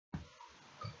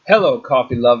Hello,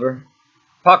 coffee lover.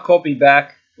 Pot Kopi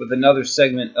back with another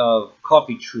segment of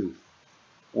Coffee Truth,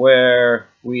 where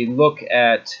we look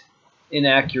at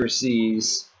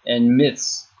inaccuracies and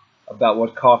myths about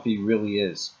what coffee really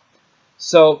is.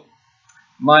 So,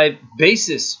 my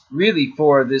basis really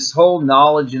for this whole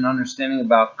knowledge and understanding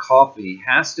about coffee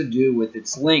has to do with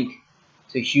its link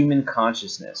to human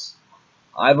consciousness.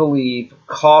 I believe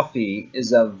coffee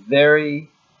is a very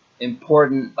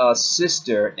important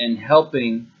sister in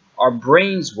helping our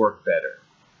brains work better.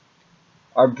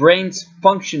 Our brains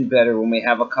function better when we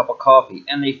have a cup of coffee,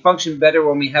 and they function better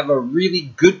when we have a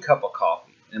really good cup of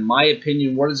coffee. In my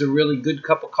opinion, what is a really good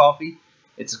cup of coffee?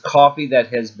 It's a coffee that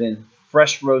has been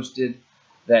fresh roasted,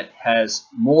 that has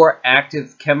more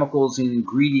active chemicals and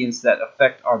ingredients that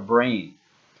affect our brain.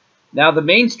 Now, the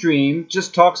mainstream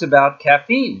just talks about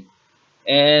caffeine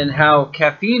and how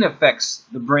caffeine affects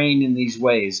the brain in these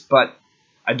ways, but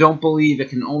I don't believe it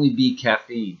can only be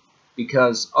caffeine,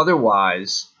 because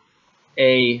otherwise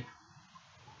a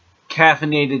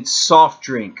caffeinated soft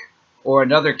drink or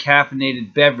another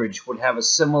caffeinated beverage would have a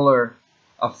similar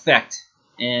effect,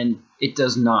 and it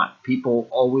does not. People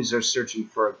always are searching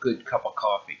for a good cup of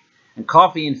coffee. And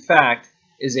coffee, in fact,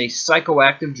 is a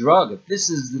psychoactive drug. If this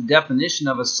is the definition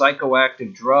of a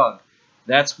psychoactive drug,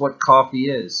 that's what coffee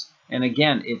is. And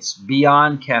again, it's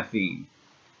beyond caffeine.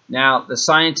 Now, the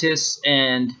scientists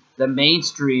and the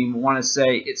mainstream want to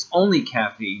say it's only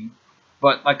caffeine,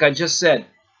 but like I just said,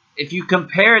 if you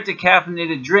compare it to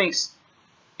caffeinated drinks,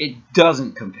 it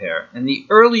doesn't compare. And the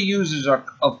early users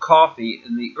of coffee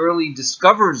and the early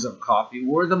discoverers of coffee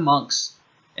were the monks.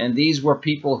 And these were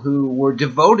people who were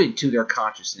devoted to their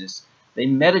consciousness. They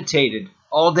meditated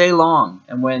all day long.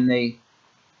 And when they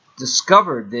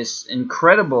discovered this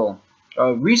incredible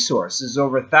resources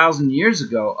over 1,000 years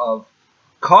ago of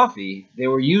coffee, they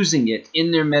were using it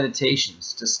in their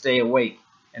meditations to stay awake,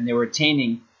 and they were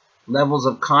attaining levels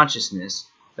of consciousness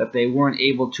that they weren't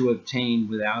able to obtain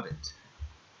without it.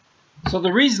 So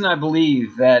the reason I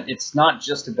believe that it's not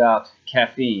just about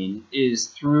caffeine is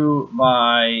through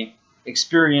my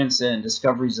experience and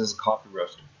discoveries as a coffee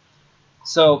roaster.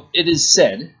 So it is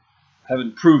said, I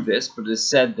haven't proved this, but it is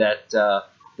said that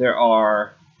there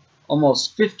are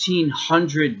almost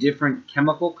 1,500 different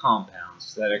chemical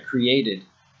compounds that are created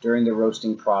during the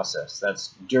roasting process.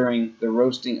 That's during the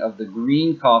roasting of the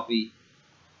green coffee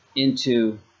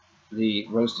into the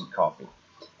roasted coffee.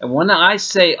 And when I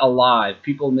say alive,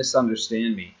 people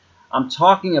misunderstand me. I'm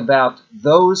talking about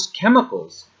those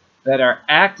chemicals that are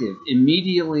active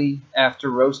immediately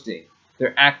after roasting.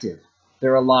 They're active.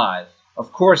 They're alive.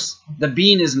 Of course, the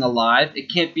bean isn't alive.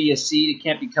 It can't be a seed. It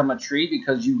can't become a tree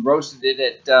because you roasted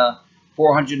it at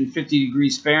 450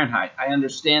 degrees Fahrenheit. I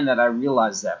understand that. I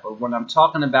realize that. But when I'm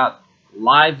talking about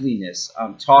liveliness,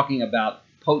 I'm talking about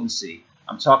potency.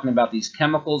 I'm talking about these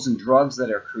chemicals and drugs that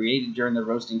are created during the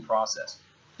roasting process.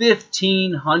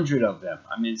 1,500 of them.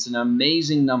 I mean, it's an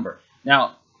amazing number.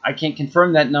 Now, I can't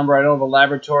confirm that number. I don't have a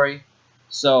laboratory.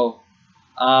 So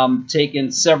I'm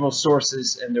taking several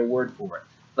sources and their word for it.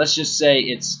 Let's just say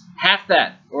it's half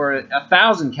that, or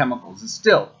 1,000 chemicals. It's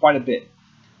still quite a bit.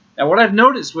 Now, what I've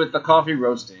noticed with the coffee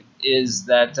roasting is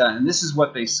that, and this is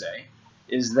what they say,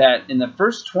 is that in the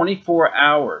first 24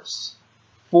 hours,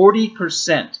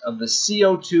 40% of the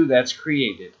CO2 that's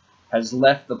created has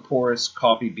left the porous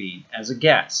coffee bean as a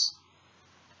gas.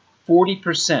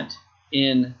 40%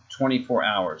 in 24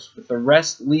 hours, with the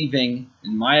rest leaving,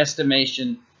 in my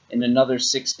estimation, in another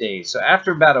 6 days. So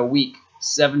after about a week,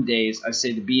 7 days, I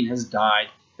say the bean has died.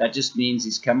 That just means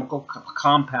these chemical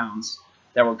compounds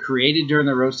that were created during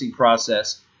the roasting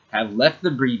process have left the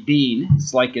bean.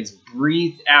 It's like it's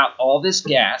breathed out all this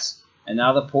gas, and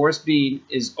now the porous bean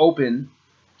is open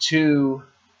to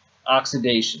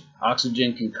oxidation.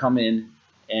 Oxygen can come in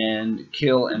and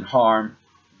kill and harm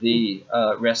the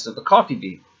rest of the coffee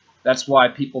bean. That's why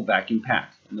people vacuum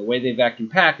pack. And the way they vacuum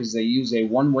pack is they use a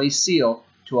one-way seal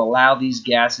to allow these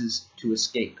gases to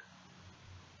escape.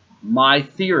 My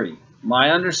theory,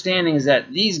 my understanding is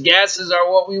that these gases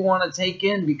are what we want to take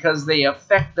in because they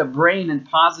affect the brain in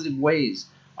positive ways.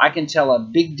 I can tell a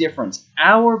big difference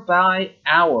hour by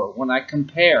hour when I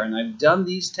compare, and I've done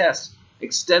these tests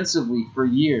extensively for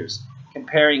years,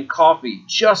 comparing coffee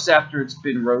just after it's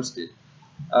been roasted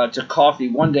to coffee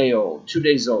 1 day old, 2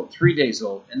 days old, 3 days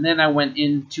old, and then I went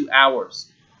into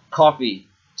hours. Coffee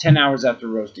 10 hours after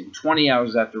roasting, 20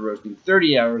 hours after roasting,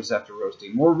 30 hours after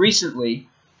roasting. More recently,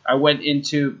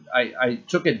 I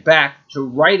took it back to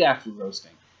right after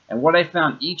roasting. And what I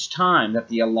found each time, that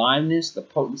the aliveness, the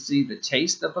potency, the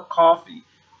taste of the coffee,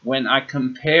 when I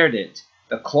compared it,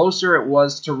 the closer it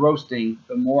was to roasting,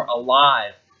 the more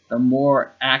alive, the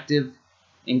more active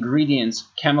ingredients,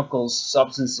 chemicals,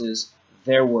 substances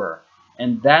there were.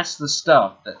 And that's the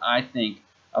stuff that I think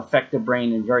affect the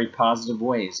brain in very positive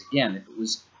ways. Again, if it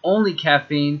was only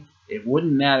caffeine, it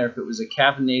wouldn't matter if it was a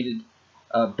caffeinated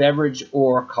beverage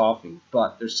or coffee.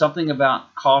 But there's something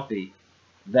about coffee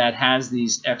that has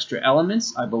these extra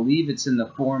elements. I believe it's in the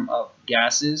form of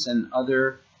gases and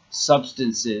other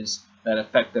substances that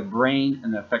affect the brain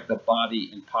and affect the body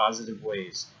in positive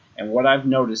ways. And what I've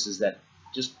noticed is that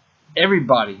just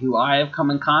everybody who I have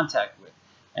come in contact with,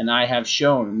 and I have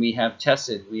shown, we have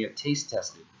tested, we have taste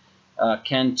tested,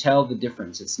 can tell the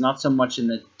difference. It's not so much in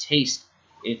the taste,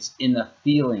 it's in the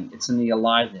feeling, it's in the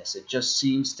aliveness. It just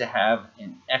seems to have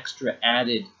an extra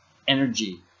added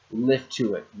energy lift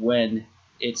to it when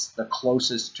it's the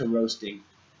closest to roasting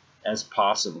as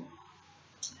possible.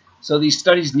 So these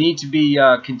studies need to be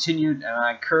continued, and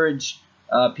I encourage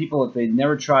people, if they've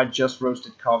never tried just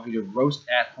roasted coffee, to roast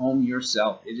at home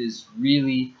yourself. It is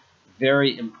really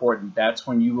very important. That's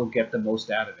when you will get the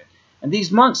most out of it. And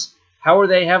these monks, how are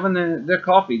they having their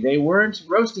coffee? They weren't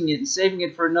roasting it and saving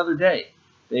it for another day.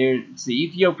 It's the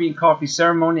Ethiopian coffee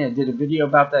ceremony. I did a video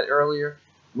about that earlier.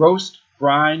 Roast,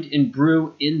 grind, and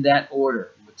brew in that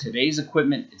order. With today's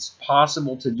equipment, it's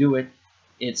possible to do it.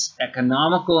 It's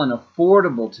economical and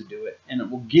affordable to do it, and it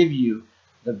will give you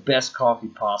the best coffee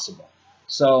possible.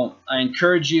 So I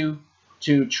encourage you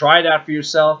to try it out for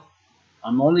yourself.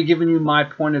 I'm only giving you my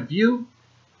point of view,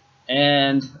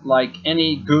 and like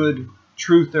any good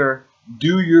truther,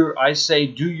 do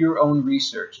your own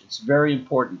research. It's very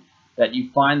important that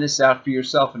you find this out for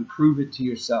yourself and prove it to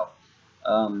yourself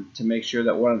to make sure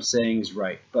that what I'm saying is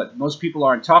right. But most people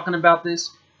aren't talking about this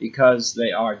because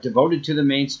they are devoted to the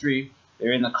mainstream.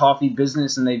 They're in the coffee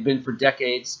business, and they've been for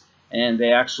decades, and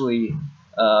they actually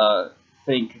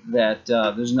think that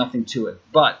there's nothing to it.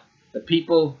 But the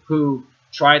people who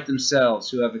try it themselves,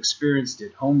 who have experienced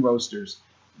it, home roasters,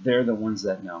 they're the ones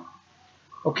that know.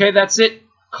 Okay, that's it.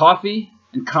 Coffee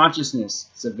and consciousness.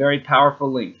 It's a very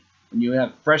powerful link. When you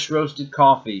have fresh roasted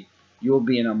coffee, you will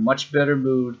be in a much better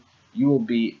mood. You will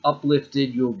be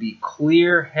uplifted. You will be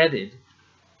clear-headed,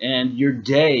 and your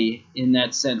day, in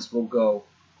that sense, will go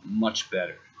much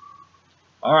better.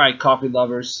 All right, coffee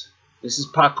lovers. This is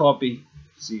Pot Coffee.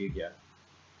 See you again.